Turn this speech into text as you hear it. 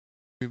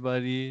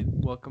Everybody.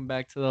 Welcome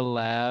back to the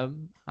lab.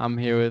 I'm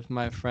here with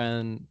my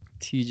friend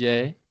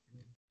TJ. Say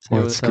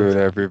What's what's up. good,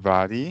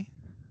 everybody?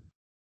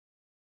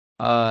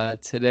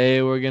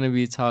 Today we're gonna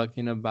be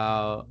talking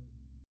about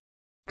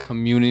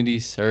community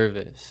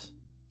service.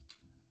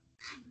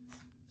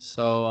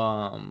 So,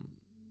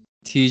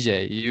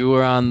 TJ, you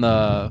were on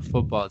the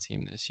football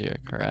team this year,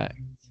 correct?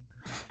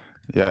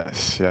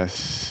 Yes,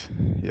 yes,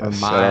 For yes.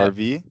 At my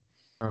RV?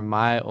 for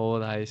my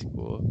old high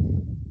school.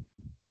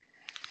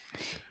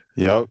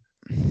 Yep.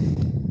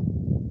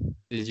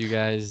 Did you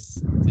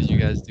guys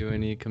do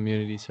any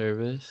community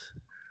service?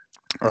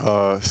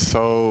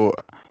 So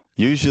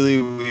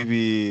usually we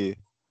be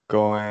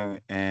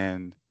going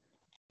and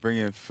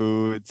bringing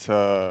food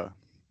to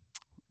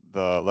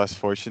the less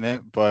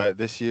fortunate, but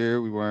this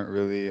year we weren't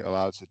really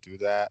allowed to do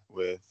that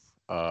with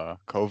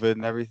COVID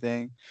and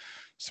everything.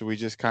 So we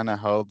just kind of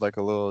held like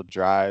a little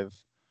drive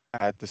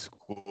at the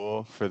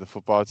school for the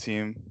football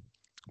team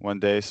one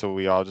day. So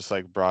we all just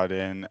like brought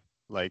in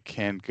like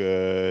canned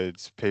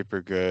goods,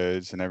 paper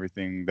goods, and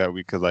everything that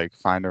we could like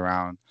find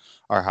around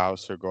our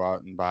house or go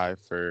out and buy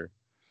for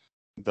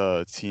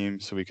the team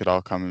so we could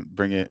all come and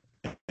bring it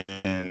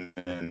in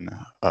and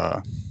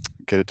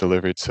get it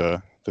delivered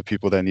to the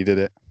people that needed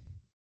it.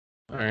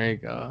 There you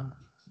go.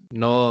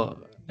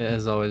 Noel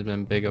has always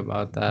been big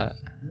about that.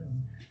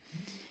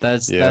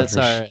 That's Yeah, that's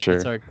for our sure.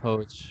 that's our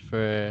coach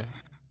for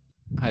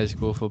high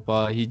school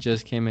football. He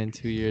just came in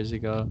 2 years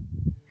ago.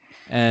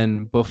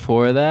 And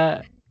before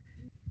that,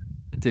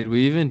 did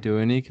we even do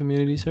any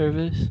community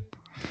service?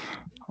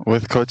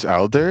 With Coach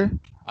Elder,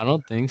 I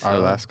don't think our so.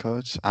 last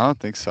coach, I don't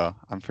think so.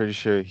 I'm pretty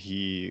sure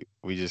we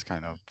just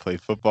kind of played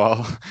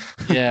football.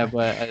 Yeah,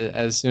 but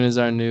as soon as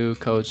our new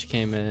coach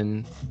came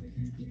in,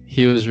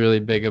 he was really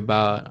big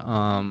about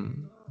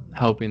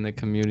helping the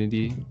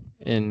community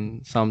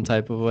in some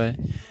type of way.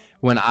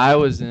 When I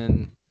was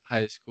in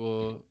high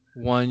school,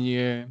 one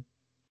year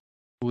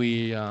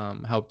we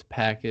helped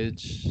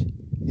package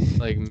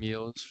like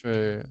meals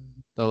for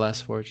the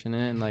less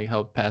fortunate and like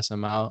help pass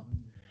them out.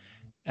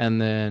 And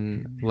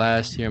then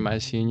last year, my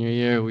senior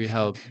year, we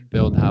helped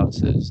build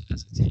houses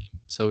as a team.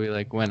 So we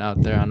like went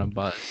out there on a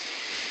bus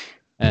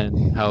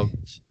and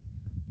helped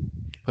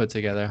put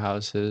together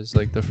houses,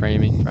 like the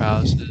framing for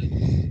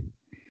houses.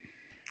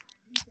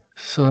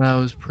 So that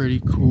was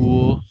pretty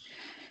cool.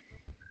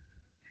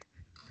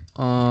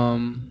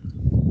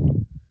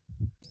 Um,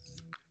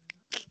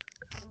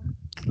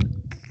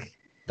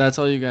 that's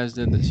all you guys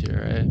did this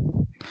year, right?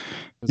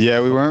 Was the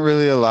Yeah, we foot? weren't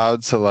really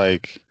allowed to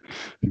like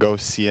go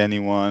see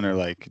anyone or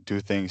like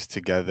do things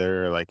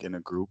together or like in a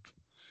group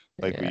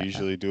like we Yeah,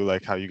 usually do,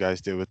 like how you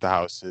guys did with the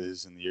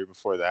houses. And the year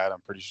before that,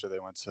 I'm pretty sure they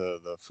went to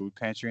the food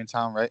pantry in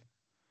town, right?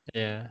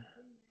 yeah,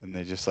 And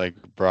they just like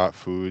brought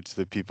food to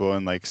the people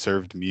and like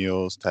served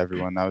meals to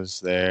everyone that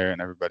was there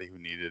and everybody who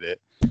needed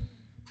it.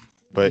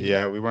 But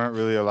yeah. yeah, we weren't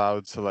really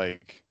allowed to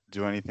like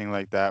do anything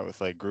like that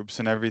with like groups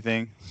and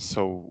everything.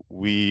 So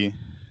we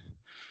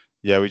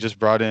just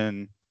brought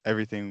in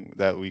everything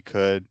that we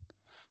could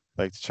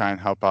like to try and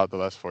help out the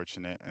less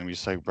fortunate, and we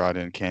just like brought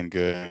in canned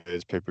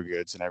goods, paper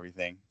goods, and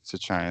everything to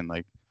try and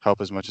like help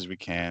as much as we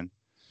can.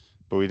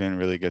 But we didn't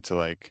really get to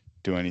like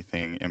do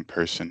anything in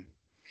person.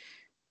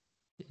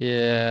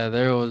 Yeah,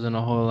 there wasn't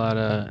a whole lot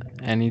of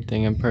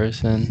anything in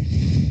person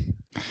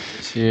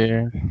this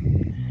year.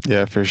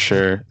 Yeah, for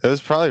sure. It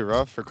was probably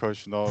rough for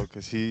Coach Noel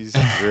because he's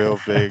real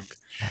big.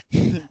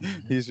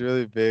 He's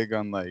really big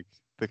on like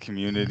the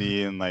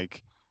community and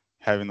like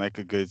having like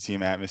a good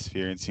team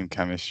atmosphere and team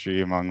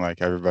chemistry among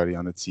like everybody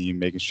on the team,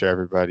 making sure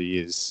everybody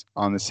is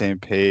on the same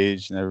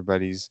page and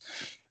everybody's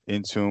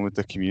in tune with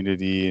the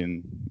community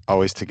and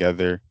always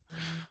together.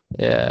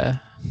 Yeah.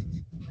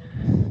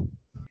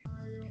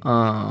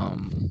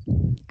 Um,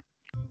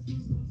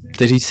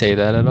 did he say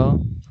that at all?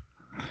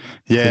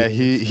 Did Yeah,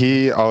 he ever say that?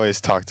 he always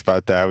talked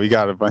about that. We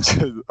got a bunch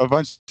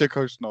of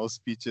Coach Noel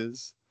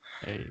speeches.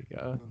 There you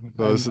go.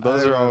 Those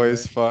are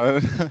always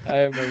fun.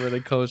 I remember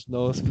the Coach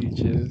Noel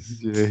speeches.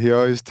 Yeah, he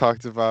always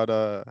talked about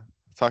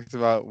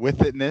with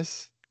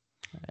itness.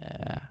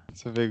 Yeah.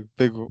 It's a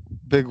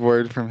big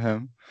word from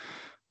him.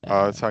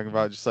 Yeah. Talking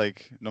about just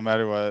like no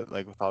matter what,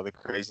 like with all the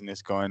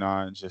craziness going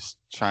on, just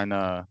trying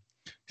to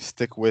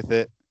stick with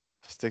it,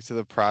 stick to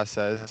the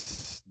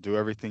process, do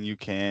everything you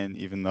can,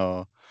 even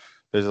though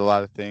there's a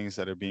lot of things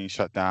that are being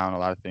shut down, a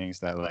lot of things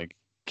that like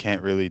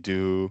can't really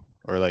do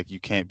or like you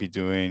can't be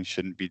doing,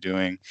 shouldn't be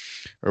doing,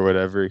 or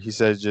whatever. He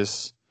said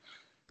just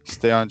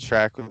stay on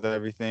track with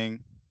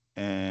everything,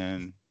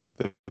 and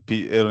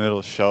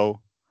it'll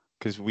show.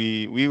 Because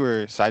we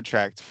were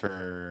sidetracked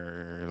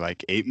for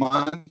like 8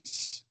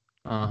 months,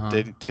 Uh-huh.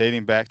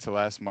 dating back to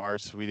last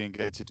March. We didn't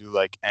get to do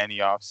like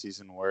any off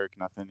season work,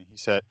 nothing. He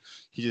said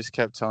he just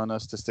kept telling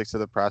us to stick to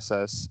the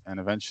process, and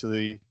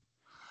eventually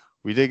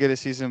we did get a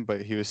season.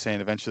 But he was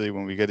saying eventually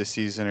when we get a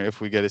season, or if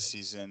we get a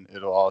season,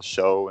 it'll all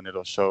show, and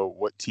it'll show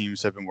what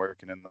teams have been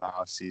working in the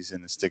off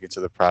season and sticking to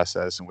the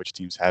process and which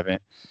teams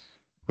haven't,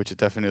 which it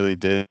definitely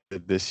did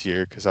this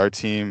year because our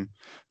team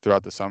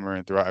throughout the summer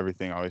and throughout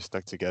everything always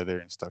stuck together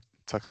and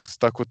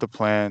stuck with the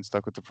plan,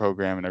 stuck with the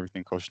program and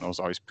everything Coach Noel's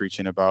always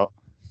preaching about.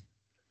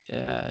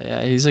 Yeah,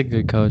 yeah, he's a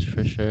good coach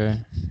for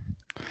sure.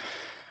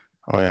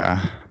 Oh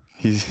yeah,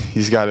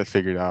 he's got it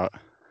figured out.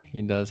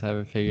 He does have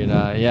it figured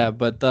out. Yeah,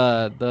 but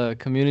the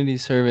community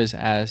service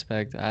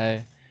aspect,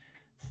 I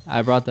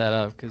brought that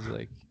up because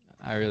like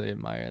I really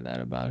admire that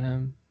about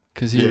him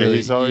because he Yeah,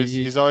 really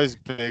he's always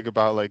big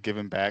about like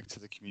giving back to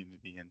the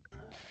community and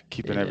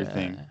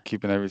yeah.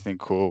 keeping everything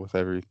cool with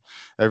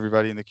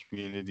everybody in the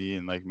community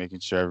and like making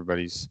sure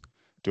everybody's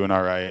doing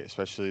all right,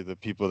 especially the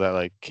people that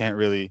like can't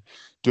really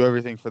do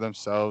everything for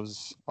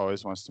themselves.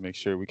 Always wants to make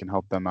sure we can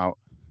help them out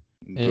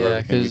and do Yeah,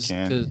 everything we cause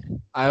can.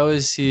 I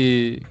always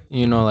see,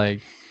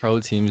 like pro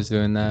teams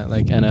doing that,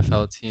 like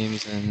NFL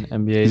teams and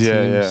NBA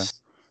Yeah, yeah,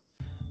 teams,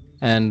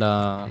 and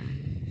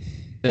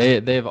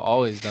they've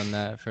always done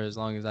that for as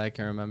long as I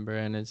can remember,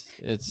 and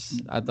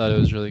it's I thought it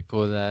was really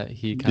cool that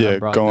he kind of yeah.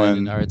 brought that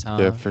in our Going,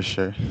 yeah, town. for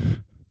sure.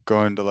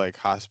 Going to like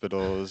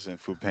hospitals and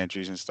food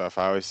pantries and stuff.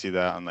 I always see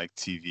that on like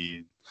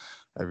TV,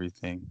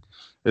 everything.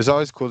 It's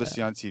always cool to Yeah,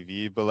 see on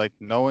TV, but like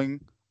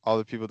knowing all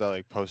the people that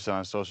like post it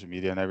on social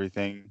media and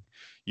everything,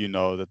 you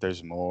know that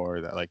there's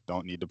more that like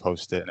don't need to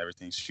post it and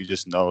everything. So you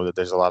just know that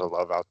there's a lot of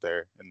love out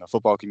there in the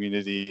football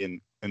community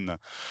and in the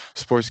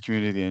sports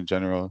community in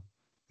general.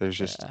 There's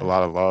just a yeah.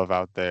 lot of love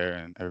out there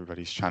and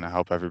everybody's trying to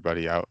help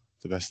everybody out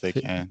the best they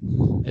Fe- can.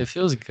 It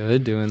feels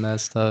good doing that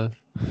stuff.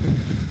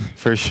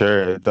 For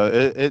sure.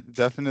 It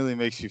definitely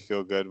makes you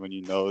feel good when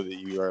you know that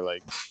you are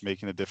like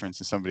making a difference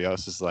in somebody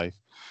else's life,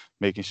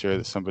 making sure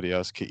that somebody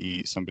else can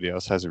eat, somebody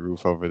else has a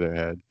roof over their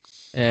head.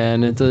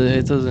 And it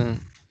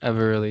doesn't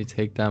ever really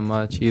take that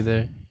much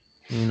either,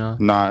 you know.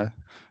 Nah,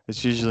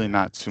 it's usually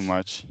not too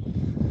much.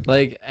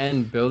 Like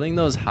and building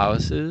those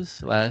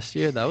houses last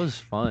year, that was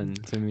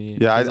fun to me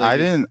Yeah, cuz like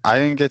I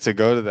didn't get to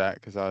go to that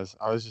because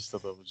I was just a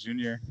little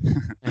junior.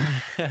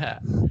 yeah.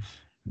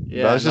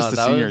 That Yeah, was just no, the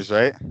that seniors, was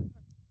right?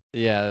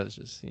 yeah, that was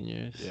just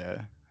seniors.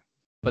 Yeah.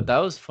 But that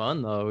was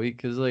fun though,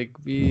 cuz like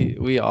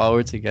we all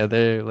were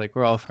together, like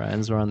we're all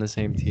friends, we're on the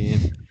same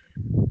team,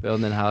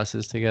 building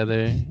houses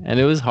together. And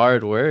it was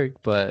hard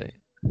work, but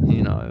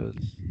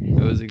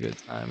it was a good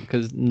time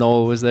cuz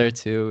Noel was there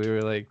too. We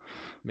were like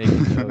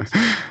making jokes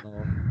about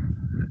Noel.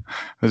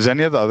 Does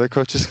any of the other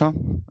coaches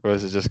come, or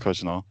is it just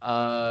Coach Noel?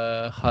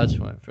 Hutch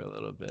went for a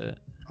little bit.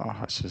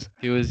 Oh, it's just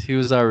He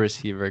was our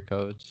receiver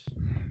coach.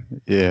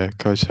 yeah,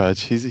 Coach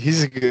Hutch.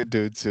 He's a good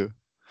dude too.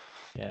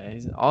 Yeah,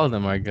 all of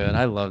them are good.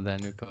 I love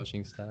that new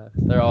coaching staff.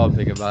 They're all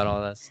big about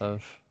all that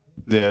stuff.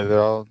 Yeah,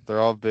 they're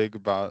all big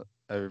about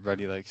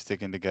everybody like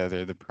sticking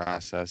together, the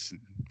process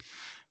and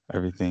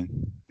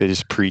everything. They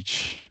just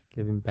preach.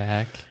 Giving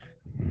back.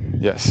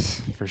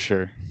 Yes, for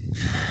sure.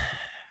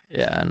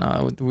 Yeah,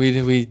 no,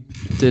 we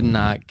did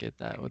not get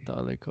that with the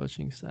other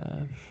coaching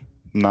staff.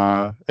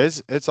 Nah,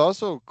 it's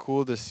also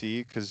cool to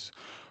see because,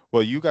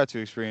 well, you got to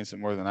experience it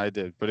more than I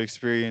did, but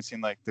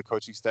experiencing like the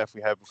coaching staff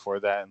we had before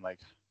that and like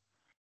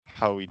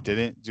how we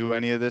didn't do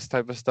any of this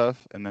type of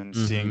stuff, and then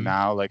seeing Mm-hmm.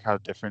 now like how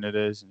different it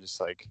is, and just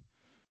like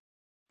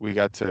we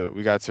got to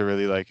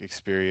really like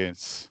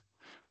experience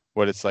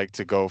what it's like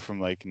to go from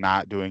like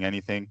not doing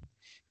anything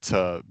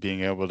to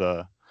being able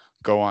to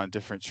go on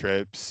different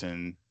trips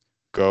and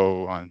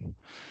go on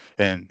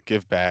and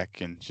give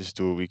back and just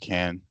do what we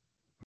can.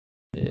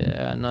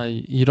 Yeah, no,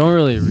 you don't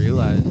really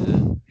realize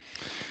it.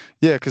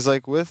 Yeah, because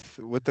like with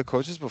the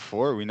coaches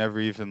before, we never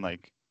even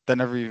like that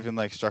never even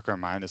like struck our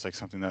mind as like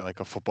something that like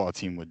a football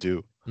team would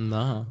do.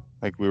 No.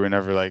 Like we were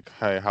never like,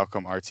 hey, how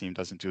come our team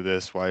doesn't do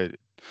this? Why?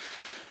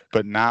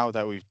 But now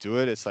that we do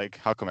it, it's like,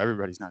 how come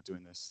everybody's not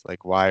doing this?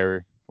 Like, why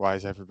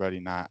is everybody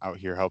not out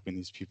here helping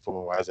these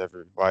people? Why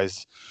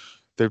is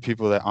there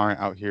people that aren't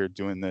out here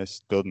doing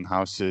this, building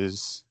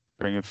houses,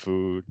 bringing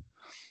food?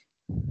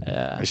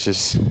 Yeah, It's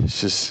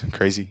just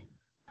crazy.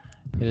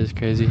 it is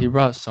crazy. He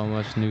brought so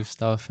much new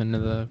stuff into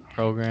the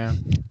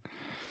program,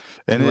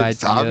 And new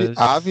it's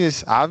ideas.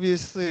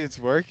 obviously it's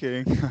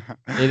working.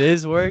 It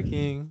is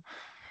working.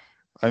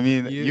 I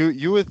mean, You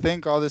you would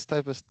think all this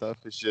type of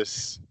stuff is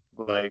just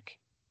like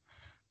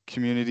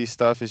community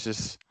stuff is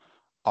just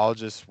all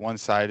just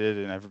one-sided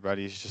and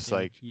everybody's just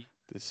like gimmicky.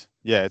 this.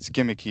 Yeah, it's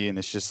gimmicky and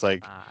it's just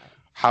like Ah,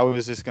 how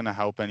is this going to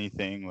help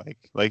anything?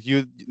 Like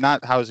you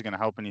not how is it going to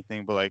help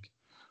anything, but like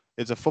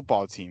it's a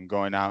football team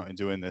going out and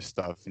doing this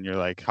stuff and you're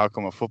like how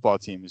come a football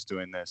team is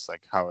doing this?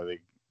 Like how are they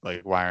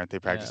like why aren't they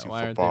yeah, practicing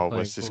why aren't they football?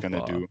 playing What's this going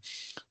to football? do?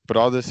 But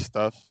all the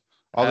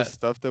That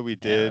stuff that we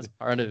yeah, that's did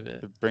part of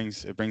it.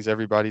 it brings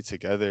everybody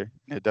together.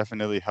 It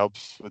definitely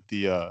helps with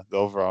the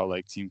overall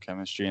like team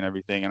chemistry and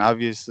everything. And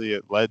obviously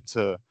it led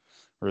to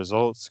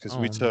results because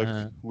Oh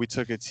man. we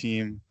took a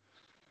team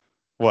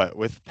what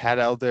with Pat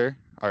Elder,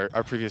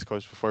 our previous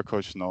coach before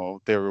Coach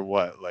Noel, they were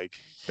what like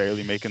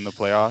barely making the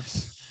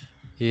playoffs,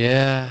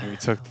 Yeah. and we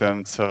took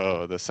them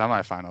to the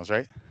semifinals,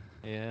 right?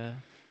 Yeah.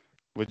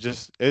 With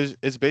just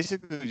it's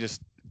basically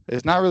just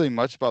it's not really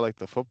much about like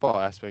the football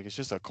aspect. It's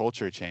just a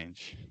culture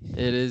change.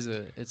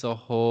 It's a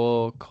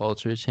whole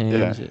culture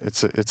Yeah, change.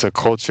 it's a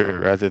culture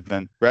rather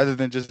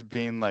than just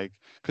being like,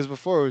 because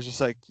before it was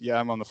just like, yeah,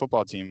 I'm on the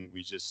football team.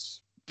 We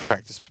just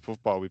practice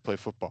football. We play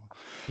football,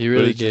 He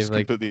but really it's gave just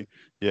like completely,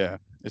 yeah,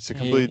 it's a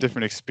completely he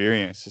different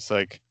experience. It's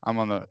like I'm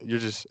on the. You're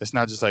just. It's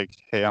not just like,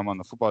 hey, I'm on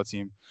the football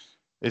team.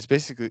 It's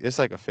basically it's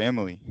like a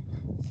family.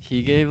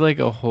 he gave like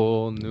a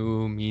whole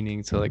new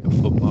meaning to like a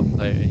football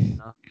player, you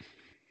know?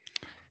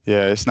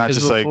 Yeah, it's not Because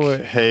just like, before,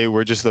 hey,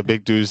 we're just the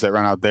big dudes that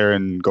run out there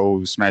and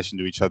go smash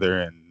into each other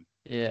and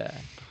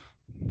yeah,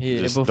 he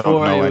just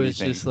don't before know it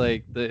was just anything.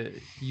 like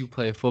the you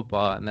play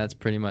football and that's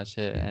pretty much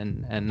it.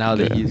 And now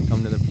that Yeah, he's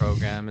come to the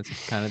program, it's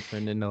kind of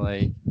turned into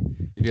like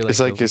you're it's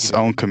like the like its leader.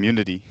 own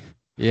community.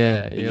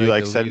 Yeah, And you're you like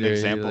like the set an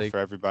leader. You're example like for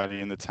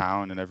everybody in the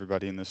town and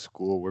everybody in the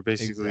school. We're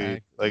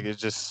basically like exactly. it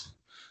just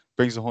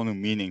brings a whole new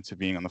meaning to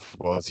being on the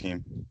football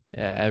team.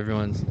 Yeah,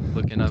 everyone's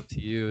looking up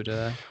to you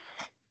to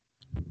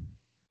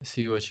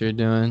see what you're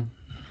doing.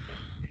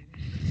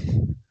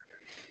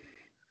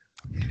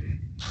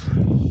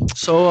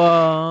 So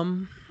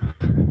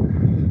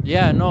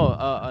yeah, no,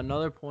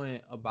 another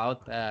point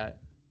about that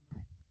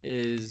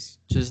is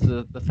just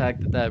the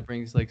fact that that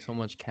brings like so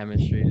much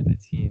chemistry to the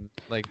team,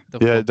 like the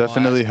Yeah, it football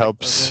definitely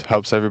aspect of helps it.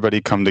 helps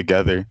everybody come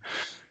together.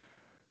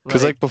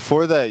 Cause Like like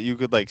before that, you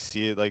could like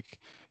see it like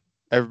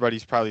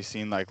everybody's probably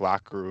seen like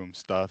locker room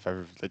stuff,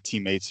 the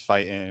teammates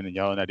fighting and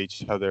yelling at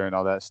each other and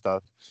all that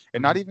stuff,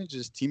 and not mhm, even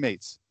just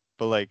teammates,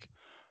 but like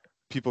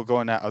people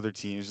going at other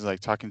teams like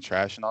talking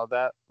trash and all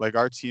that. Like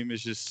our team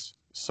is just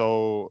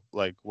so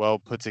like well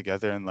put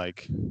together and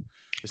like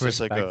it's just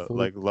like a respectful.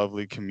 like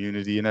lovely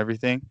community and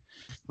everything.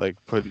 Like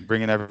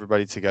bringing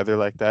everybody together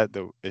like that,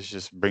 it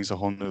just brings a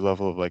whole new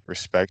level of like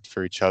respect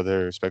for each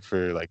other, respect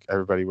for like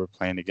everybody we're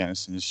playing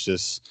against, and it's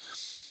just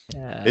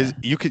is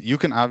Yeah, you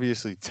can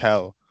obviously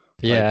tell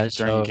yeah, like it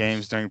during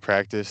games, shows. during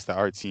practice, that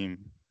our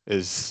team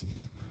is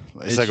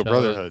it's It like a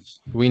brotherhood.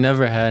 shows. We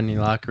never had any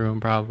locker room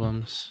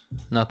problems,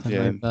 nothing Yeah,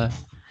 like that.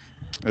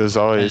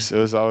 And it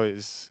was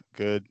always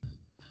good.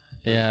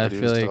 yeah, Everybody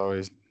was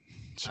always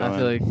I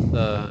feel chilling. like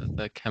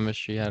the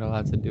chemistry had a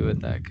lot to do with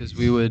that because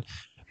we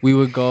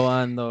would go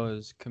on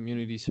those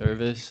community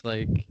service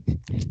like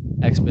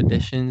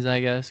expeditions,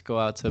 I guess, go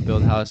out to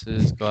build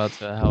houses, go out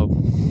to help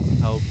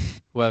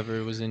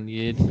whoever was in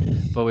need.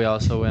 But we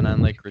also went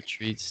on like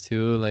retreats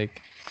too,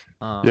 like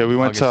Yeah, we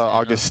went to Augustana.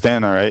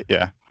 Augustana, right?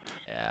 Yeah,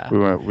 Yeah.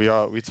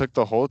 we took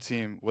the whole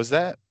team. Was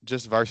that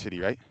just varsity,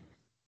 right?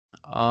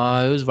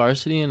 It was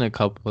varsity and a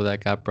couple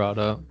that got brought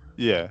up.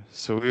 Yeah.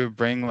 So we would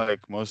bring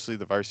like mostly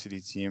the varsity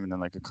team and then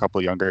like a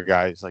couple younger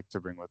guys like to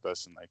bring with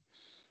us and like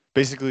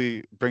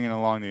basically bringing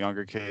along the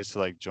younger kids to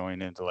like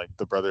join into like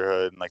the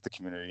brotherhood and like the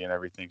community and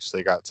everything. So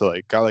they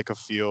got like a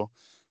feel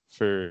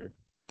for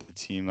the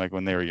team like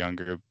when they were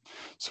younger.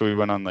 So we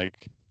went on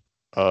like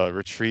a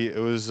retreat. It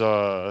was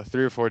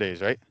 3 or 4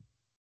 days, right?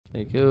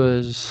 Like it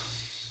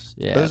was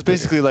It yeah, was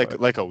three or basically four.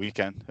 like a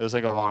weekend. It was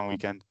like a long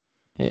weekend.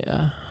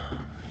 Yeah.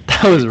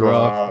 That And was we'd go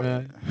rough, out.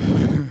 man.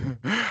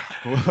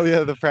 Well,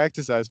 yeah, the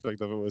practice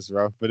aspect of it was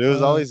rough, but it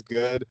was Uh, always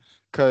good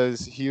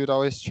because he would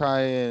always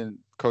try and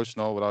Coach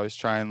Noel would always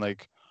try and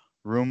like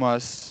room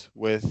us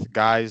with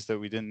guys that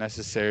we didn't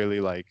necessarily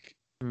like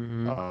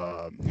mhm.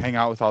 hang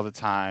out with all the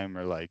time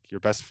or like your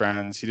best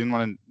friends. He didn't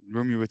want to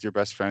room you with your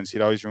best friends.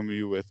 He'd always room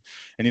you with,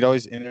 and he'd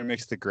always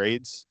intermix the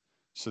grades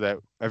so that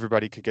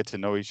everybody could get to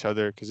know each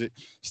other. Because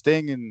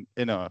staying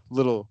in a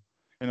little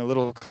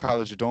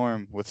college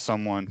dorm with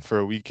someone for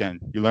a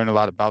weekend, you learn a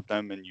lot about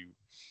them and you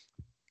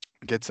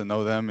get to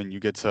know them and you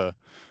get to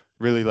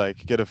really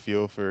like get a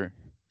feel for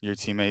your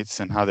teammates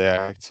and how they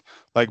act.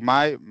 Like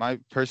my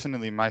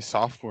personally my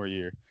sophomore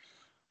year,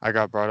 I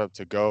got brought up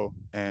to go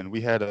and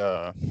we had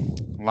a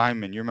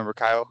lineman. You remember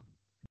Kyle?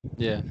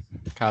 Yeah.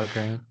 Kyle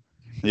Graham.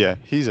 Yeah,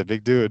 he's a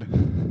big dude.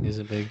 He's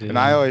a big And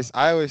I dude. always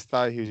I always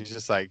thought he was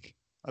just like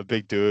a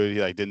big dude.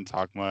 He like didn't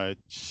talk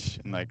much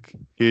and like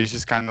he was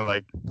just kind of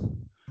like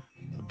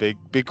a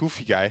big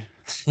goofy guy.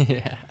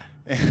 Yeah.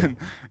 and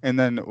and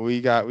then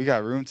we got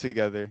room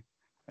together,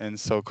 and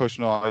so Coach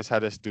Noel always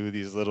had us do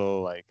these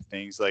little like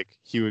things. Like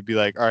he would be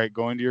like, all right,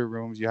 go into your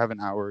rooms, you have an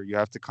hour, you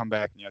have to come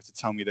back and you have to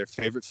tell me their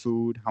favorite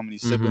food, how many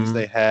siblings Mhm.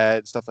 they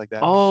had, stuff like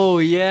that. Oh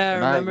yeah,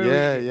 And I remember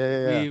yeah we yeah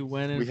yeah yeah we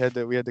went in.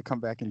 we had to come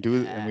back and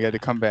do it, and we had to Yeah.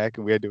 come back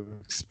and we had to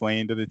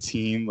explain to the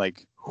team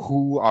like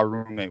who our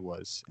roommate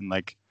was and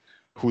like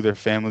who their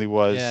family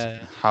was,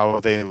 Yeah. how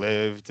they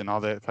lived and all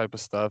that type of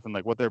stuff, and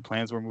like what their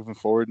plans were moving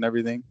forward and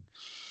everything.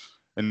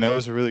 And that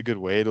was a really good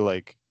way to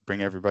like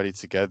bring everybody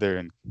together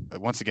and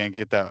once again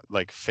get that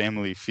like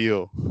family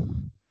feel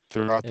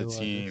throughout It the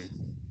team. was.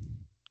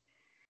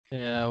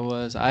 Yeah, it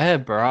was. I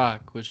had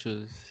Brock, which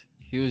was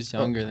he was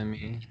Oh, younger than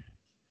me,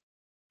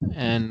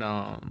 and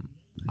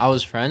I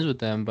was friends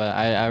with him, but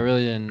I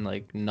really didn't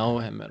like know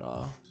him at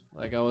all.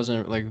 Like I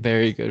wasn't like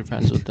very good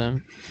friends with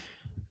him,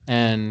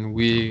 and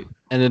we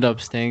ended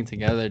up staying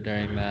together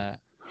during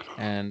that,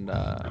 and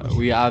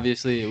we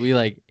obviously we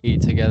like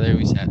ate together,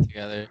 we sat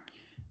together,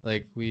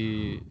 like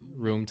we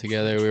roomed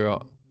together, we were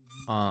all,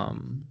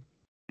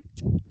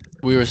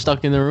 we were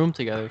stuck in the room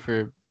together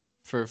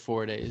for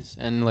 4 days,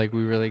 and like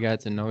we really got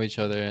to know each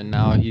other. And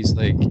now he's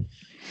like,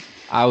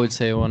 I would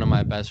say one of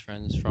my best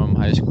friends from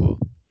high school.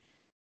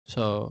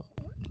 So,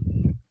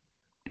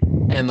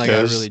 and like I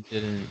Yes. really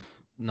didn't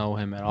know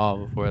him at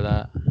all before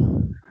that.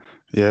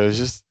 Yeah, it was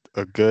just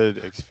a good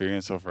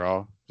experience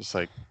overall. Just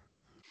like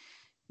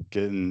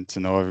getting to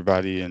know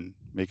everybody and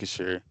making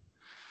sure.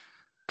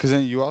 Because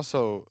then you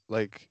also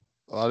like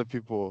a lot of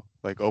people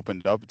like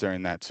opened up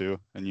during that too,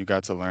 and you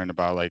got to learn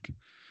about like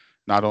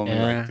not only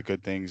like Yeah, the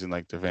good things and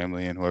like their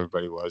family and who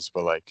everybody was,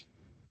 but like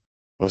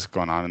what's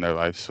going on in their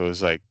life. So it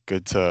was like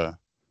good to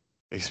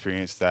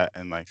experience that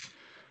and like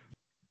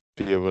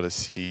be able to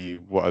see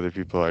what other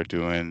people are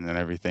doing and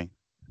everything.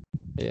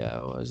 yeah,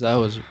 it was that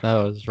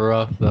was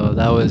rough though.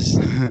 That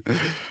was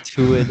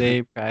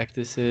 2-a-day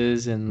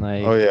practices and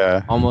Oh like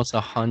yeah, almost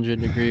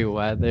 100-degree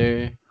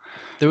weather.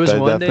 There was that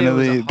one day it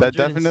was definitely that definitely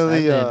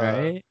 107,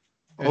 right?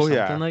 Or oh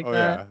something yeah, like oh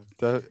that. yeah.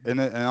 And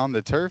on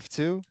the turf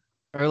too.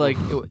 Or Oof.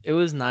 like it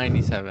was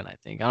 97, I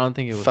think. I don't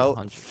think it was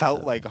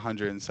Felt like 107.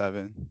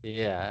 107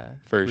 Yeah,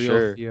 for real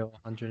sure. feel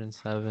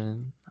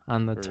 107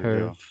 on the For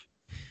real. turf.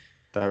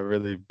 That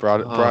really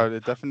brought it Oh, brought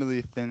it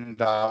definitely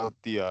thinned out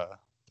the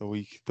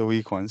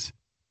weak ones.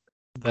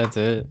 that's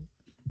it.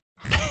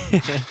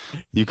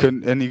 You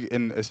couldn't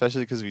and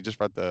especially because we just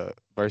brought the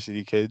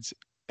varsity kids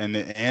and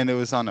it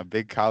was on a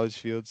big college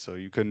field, so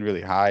you couldn't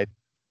really hide.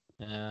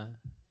 Yeah.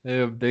 They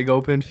have a big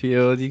open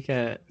field. You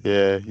can't.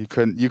 Yeah, you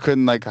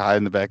couldn't like hide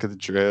in the back of the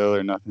drill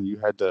or nothing. You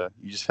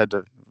just had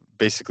to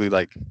basically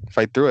like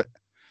fight through it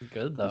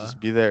Good and though. just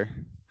be there.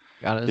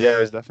 Got Yeah, us.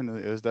 it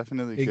was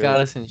definitely It got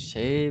good. us in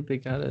shape.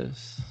 It got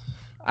us.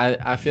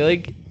 I feel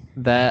like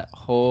that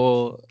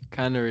whole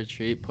kind of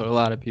retreat put a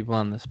lot of people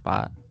on the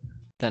spot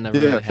that never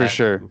Yeah, really for had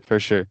sure, to. for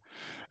sure.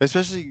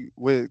 Especially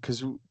with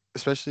cuz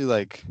especially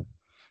like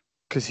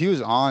cuz he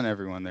was on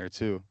everyone there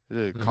too.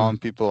 Hmm. Calling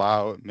people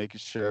out, making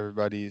sure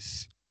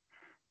everybody's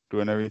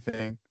doing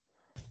everything.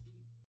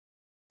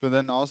 But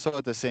then also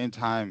at the same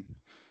time,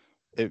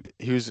 it,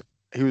 he was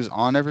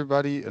on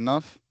everybody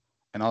enough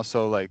and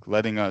also like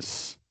letting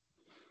us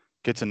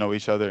get to know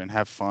each other and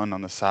have fun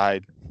on the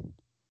side.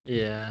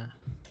 Yeah.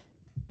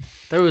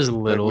 There was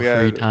Like little we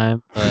free had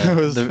time, but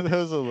it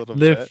was a little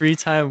the bit. free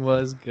time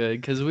was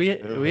good because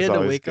It we was had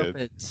to always wake up good.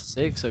 at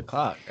 6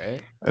 o'clock,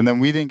 right? And then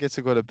we didn't get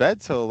to go to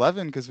bed till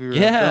 11 because we were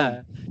in film.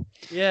 Yeah,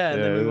 yeah,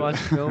 and then we Yeah.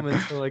 watched film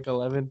until like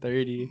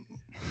 11:30.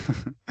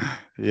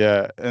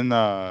 Yeah, and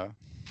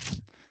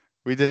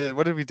we did.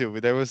 What did we do?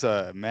 There was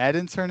a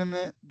Madden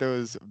tournament. There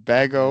was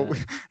Bago,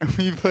 Yeah, and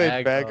we played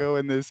Bago. Bago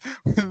in this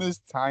in this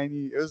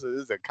tiny. It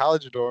was a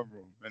college dorm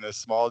room in a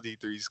small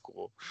D3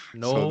 school.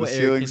 So No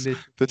air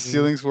the conditioning.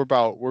 ceilings were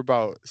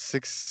about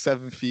 6,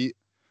 7 feet.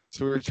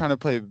 So we were trying to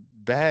play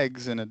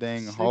bags in a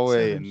dang Six,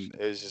 hallway, seven. and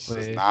it was just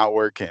Wait, not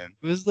working.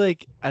 it was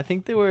like I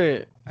think they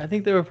were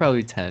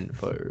probably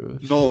 10-foot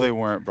roofs. No, they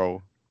weren't,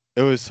 bro.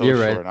 It was so You're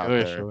right, short they out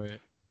were there,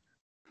 short,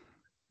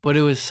 but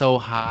it was so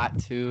hot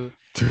too.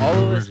 All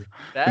of us dude.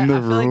 In that the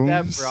I feel like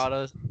that rooms, brought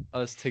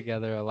us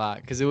together a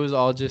lot because it was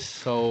all just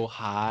so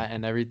hot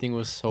and everything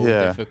was so yeah.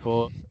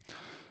 difficult,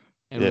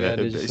 and we Yeah, had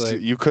to just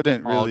like you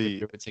couldn't all get really.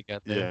 through it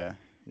together. Yeah,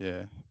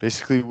 yeah.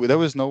 Basically, there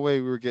was no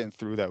way we were getting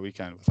through that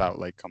weekend without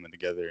like coming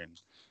together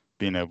and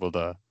being able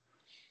to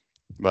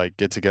like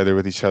get together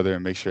with each other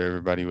and make sure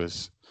everybody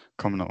was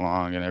coming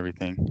along and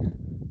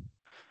everything.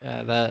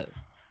 Yeah, that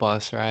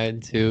bus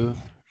ride too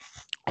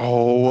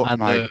Oh on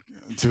my, the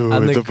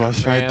on dude, the the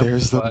bus ride cramped there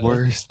is the bus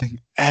worst thing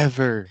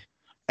ever.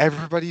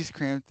 Everybody's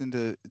cramped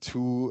into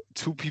two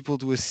people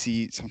to a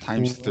seat,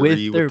 sometimes with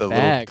three with their the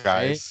little bag,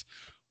 right? guys.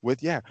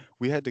 With yeah,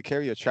 we had to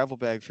carry a travel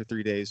bag for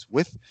 3 days.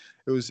 With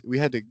it was we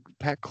had to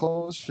pack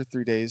clothes for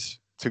 3 days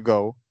to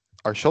go.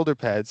 Our shoulder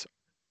pads,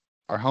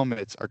 our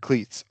helmets, our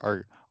cleats,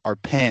 our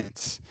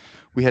pants.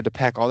 We had to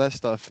pack all that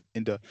stuff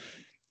into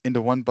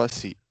one bus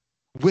seat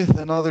with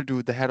another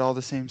dude that had all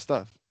the same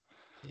stuff.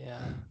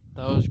 Yeah,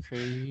 that was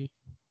crazy.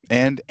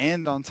 And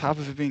on top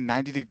of it being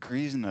 90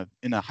 degrees in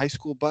a high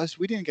school bus,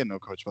 we didn't get no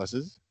coach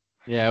buses.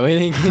 Yeah, we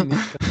didn't get any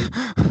coach.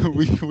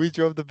 We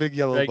drove the big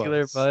yellow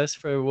Regular bus. bus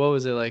for what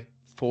was it like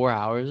 4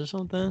 hours or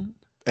something?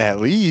 At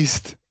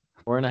least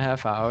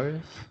 4.5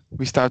 hours.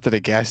 we stopped at a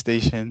gas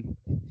station.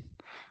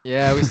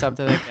 Yeah, we stopped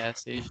at that gas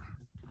station.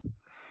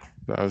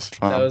 That was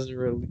That fun. was a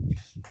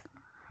relief.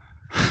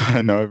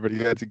 I know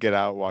everybody had to get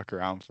out, walk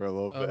around for a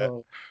little bit.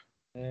 Oh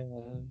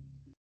man.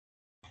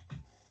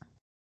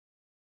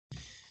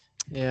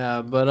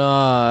 Yeah, but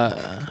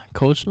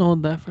Coach Noel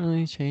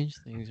definitely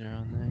changed things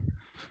around there.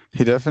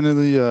 He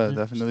definitely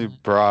 100%.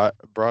 brought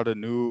a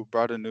new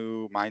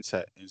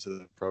mindset into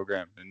the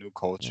program, a new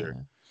culture.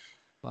 Yeah.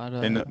 A lot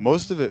And of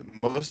most of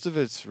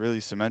it's really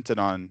cemented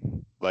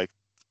on like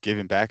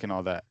giving back and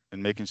all that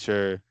and making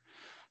sure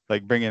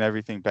like bringing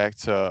everything back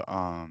to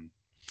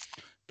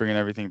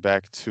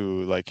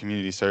like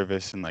community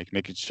service and like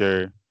making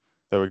sure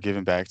that we're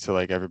giving back to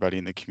like everybody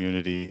in the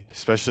community,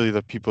 especially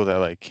the people that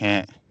like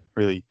can't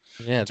really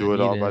yeah, they do it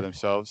need all by it.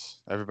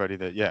 themselves. Everybody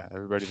that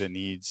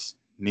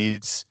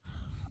needs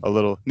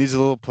needs a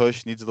little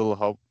push, needs a little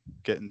help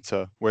getting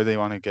to where they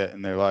want to get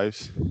in their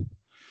lives.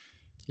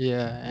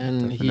 Yeah,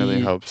 and Definitely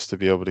helps to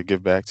be able to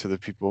give back to the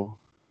people.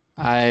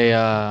 I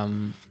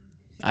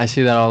I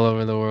see that all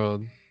over the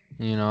world,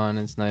 and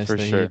it's nice For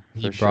that he sure,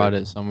 he for brought sure.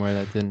 it somewhere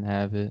that didn't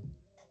have it.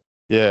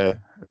 Yeah,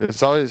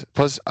 it's always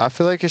plus. I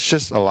feel like it's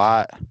just a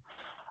lot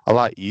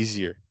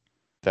easier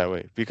that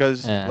way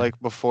because Yeah, like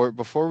before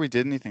we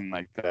did anything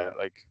like that,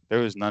 like there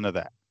was none of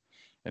that,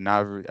 and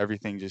now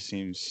everything just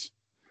seems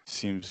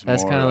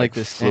that's kind more of like like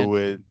the standard,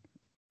 fluid,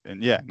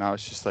 and yeah, now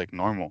it's just like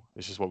normal.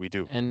 It's just what we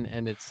do,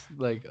 and it's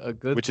like a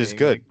good which is thing.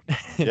 good.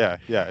 Like, Yeah,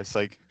 yeah. It's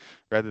like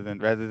rather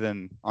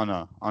than on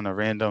a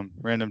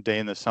random day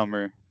in the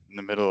summer in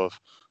the middle of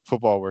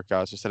football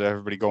workouts, instead of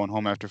everybody going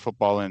home after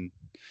football and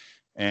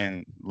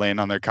laying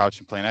on their couch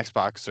and playing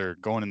Xbox or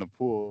going in the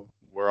pool,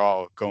 we're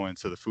all going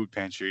to the food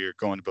pantry or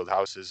going to build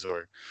houses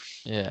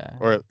yeah,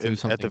 or do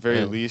at the something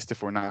very good. least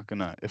if we're not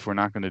gonna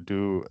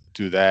do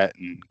that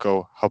and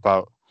go help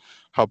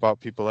out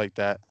people like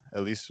that,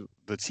 at least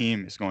the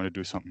team is going to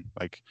do something.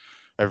 Like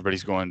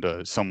everybody's going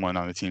to someone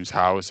on the team's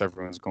house,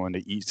 everyone's going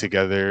to eat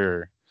together.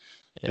 Or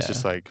it's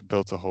just Yeah, like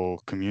built a whole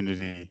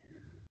community.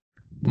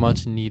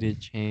 much needed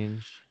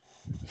change,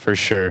 For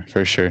sure,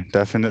 for sure.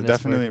 and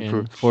it's Definitely working.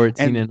 improve.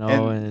 14 And and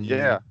 0, and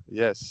yeah, and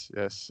yes,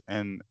 yes.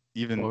 And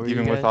what even were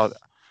you even without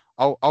guys?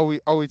 all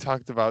we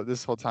talked about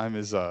this whole time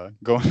is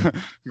going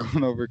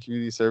going over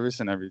community service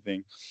and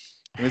everything.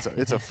 And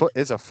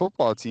it's a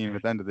football team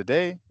at the end of the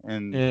day.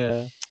 And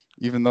Yeah,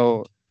 even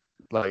though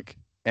like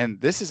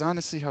and this is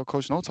honestly how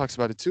Coach Noel talks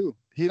about it too.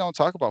 He don't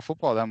talk about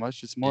football that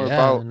much.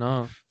 yeah,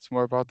 no, It's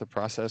more about the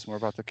process, more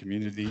about the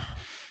community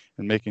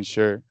and making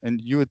sure.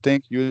 And you would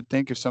think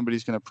if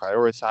somebody's going to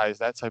prioritize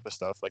that type of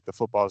stuff, like the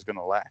football is going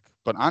to lack.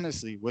 But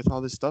honestly, with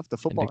all this stuff, the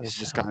and football has it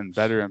just gotten helps.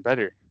 better and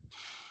better.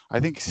 I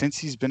think since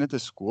he's been at the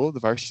school, the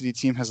varsity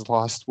team has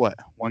lost what,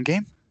 one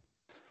game?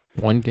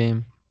 One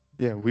game,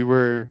 Yeah, we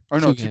were, or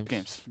no, two two games.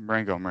 games.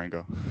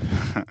 Marengo.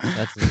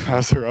 That doesn't That count.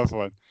 was a rough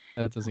one.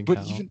 That doesn't But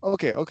count. even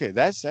okay,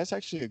 that's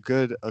actually a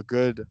good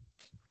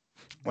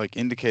like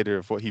indicator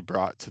of what he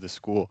brought to the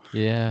school.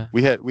 Yeah,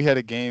 We had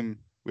a game.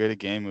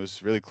 It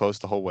was really close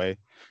the whole way,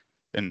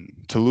 and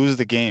to lose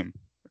the game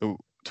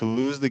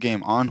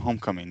on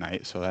homecoming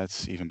night, so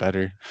that's even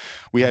better.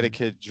 We had a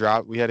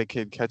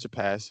kid catch a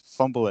pass,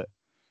 fumble it,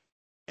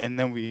 and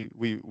then we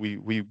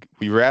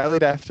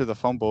rallied after the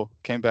fumble,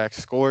 came back,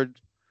 scored,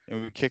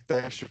 and we kicked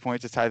the extra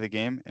point to tie the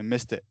game and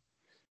missed it.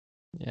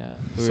 yeah.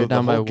 We were So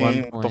the down by whole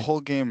one game, the point.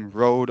 whole game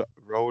rode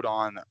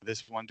on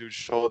this one dude's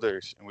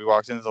shoulders, and we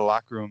walked into the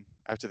locker room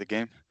after the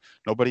game.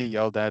 Nobody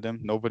yelled at him.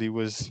 Nobody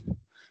was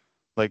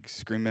like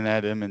screaming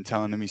at him and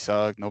telling him he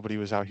sucked. Nobody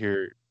was out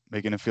here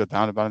making him feel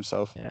down about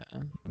himself. Yeah,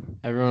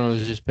 everyone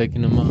was just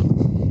picking him up.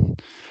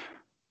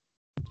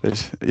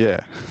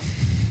 Yeah,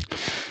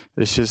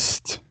 it's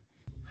just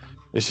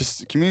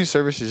community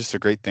service is just a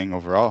great thing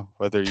overall.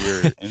 Whether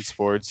you're in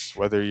sports,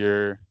 whether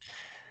you're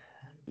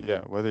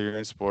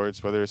in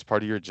sports, whether it's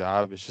part of your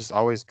job, it's just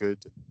always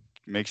good to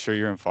make sure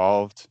you're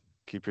involved,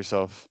 keep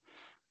yourself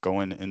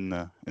going in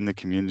the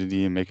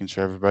community and making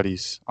sure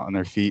everybody's on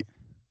their feet.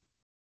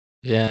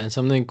 Yeah, and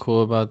something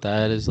cool about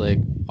that is like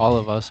all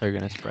of us are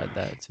gonna spread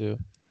that too.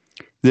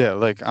 Yeah,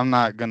 like I'm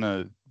not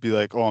gonna be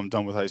like, oh, I'm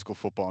done with high school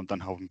football. I'm done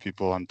helping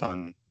people. I'm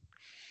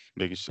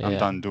Yeah.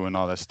 done doing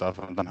all that stuff.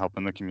 I'm done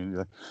helping the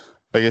community.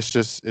 Like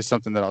it's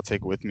something that I'll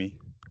take with me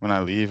when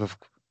I leave,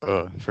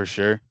 for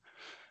sure.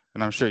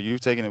 And I'm sure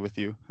you've taken it with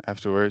you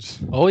afterwards,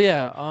 Oh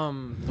yeah.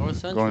 North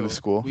going to Central.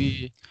 school.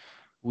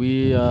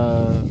 We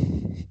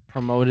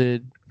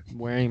promoted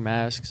wearing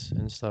masks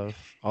and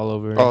stuff all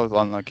over. Oh,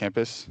 on the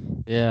campus.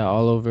 Yeah,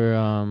 all over.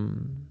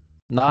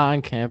 Not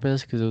on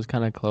campus because it was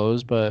kind of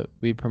closed, but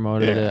we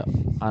promoted Yeah. it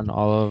on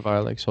all of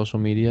our like social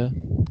media.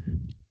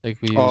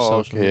 Like we use Oh,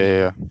 social okay. Yeah,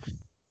 media yeah.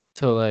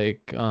 to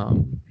like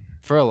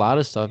for a lot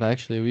of stuff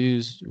actually. We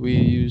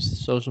used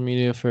social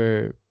media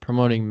for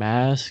promoting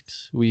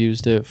masks. We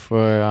used it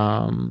for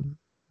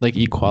like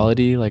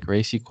equality, like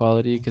race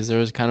equality, because there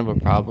was kind of a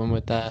problem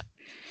with that.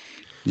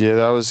 Yeah,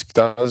 that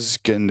was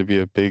getting to be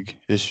a big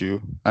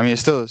issue. I mean, it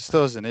still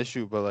is an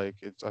issue, but like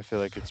I feel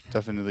like it's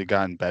definitely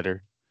gotten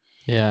better.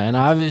 Yeah, and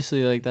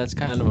obviously like that's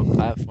kind of a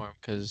platform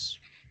because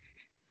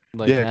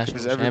like Yeah,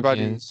 because national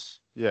everybody, champions.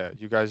 yeah,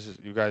 you guys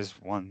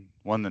won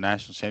the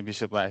national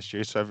championship last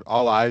year, so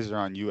all eyes are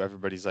on you.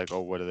 Everybody's like,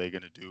 oh, what are they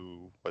gonna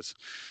do?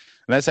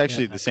 And that's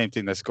Yeah, actually the same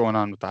thing that's going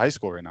on with the high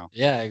school right now.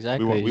 yeah,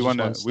 We exactly. won we It's just won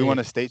one a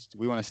state.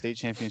 we won a state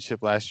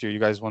championship last year. You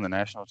guys won the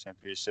national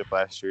championship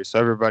last year. So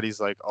everybody's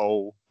like,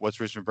 oh, what's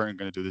Richmond Burton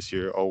gonna do this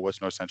year? Oh,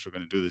 what's North Central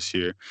gonna do this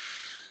year?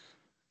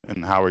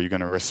 And how are you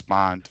gonna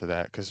respond to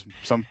that? Because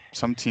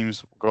some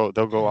teams they'll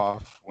go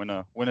off, win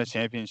a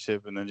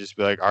championship, and then just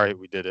be like, all right,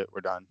 we did it,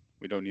 we're done.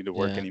 We don't need to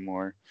work Yeah.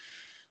 anymore.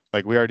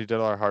 Like we already did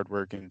all our hard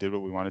work and did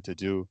what we wanted to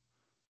do.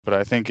 But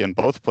I think in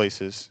both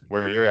places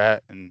where you're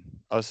at and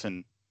us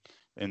in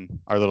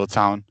our little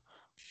town,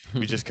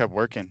 we just kept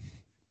working.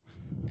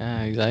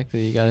 Yeah,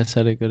 exactly. You gotta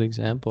set a good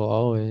example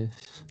always.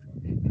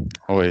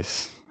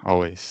 Always,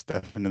 always,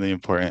 definitely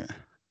important.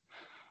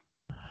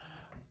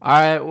 All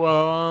right.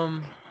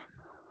 Well,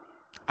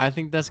 I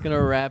think that's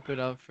gonna wrap it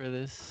up for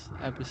this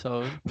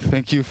episode.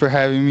 Thank you for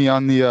having me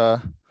on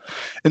the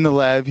in the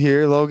lab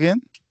here,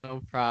 Logan.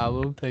 No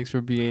problem. Thanks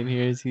for being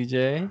here,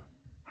 TJ.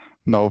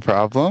 No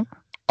problem.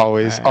 All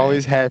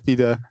Always right.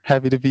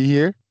 happy to be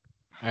here.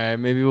 All right.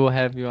 Maybe we'll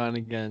have you on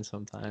again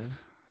sometime.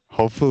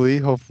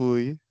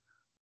 Hopefully.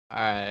 All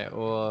right.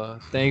 Well,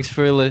 thanks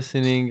for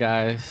listening,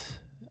 guys.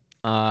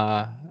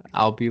 Uh,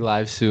 I'll be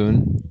live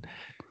soon.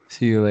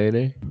 See you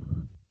later.